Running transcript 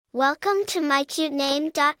Welcome to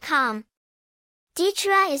mycutename.com.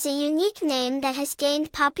 Detra is a unique name that has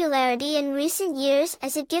gained popularity in recent years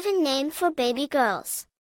as a given name for baby girls.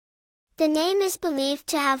 The name is believed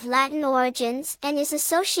to have Latin origins and is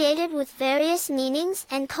associated with various meanings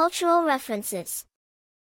and cultural references.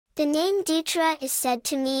 The name Detra is said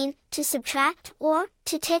to mean, to subtract or,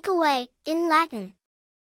 to take away, in Latin.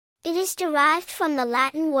 It is derived from the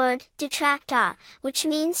Latin word detracta, which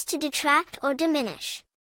means to detract or diminish.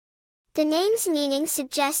 The name's meaning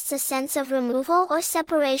suggests a sense of removal or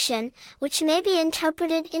separation, which may be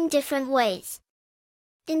interpreted in different ways.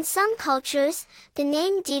 In some cultures, the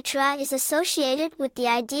name Detra is associated with the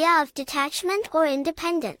idea of detachment or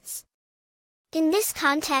independence. In this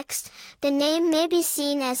context, the name may be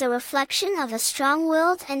seen as a reflection of a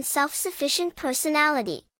strong-willed and self-sufficient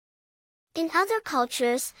personality. In other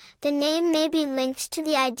cultures, the name may be linked to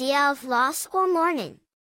the idea of loss or mourning.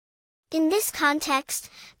 In this context,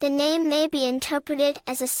 the name may be interpreted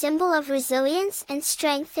as a symbol of resilience and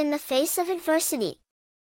strength in the face of adversity.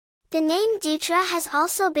 The name Detra has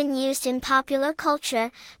also been used in popular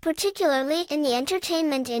culture, particularly in the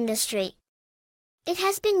entertainment industry. It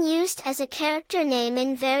has been used as a character name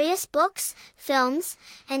in various books, films,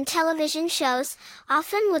 and television shows,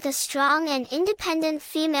 often with a strong and independent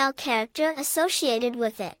female character associated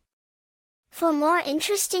with it. For more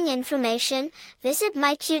interesting information, visit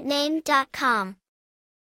mycutename.com.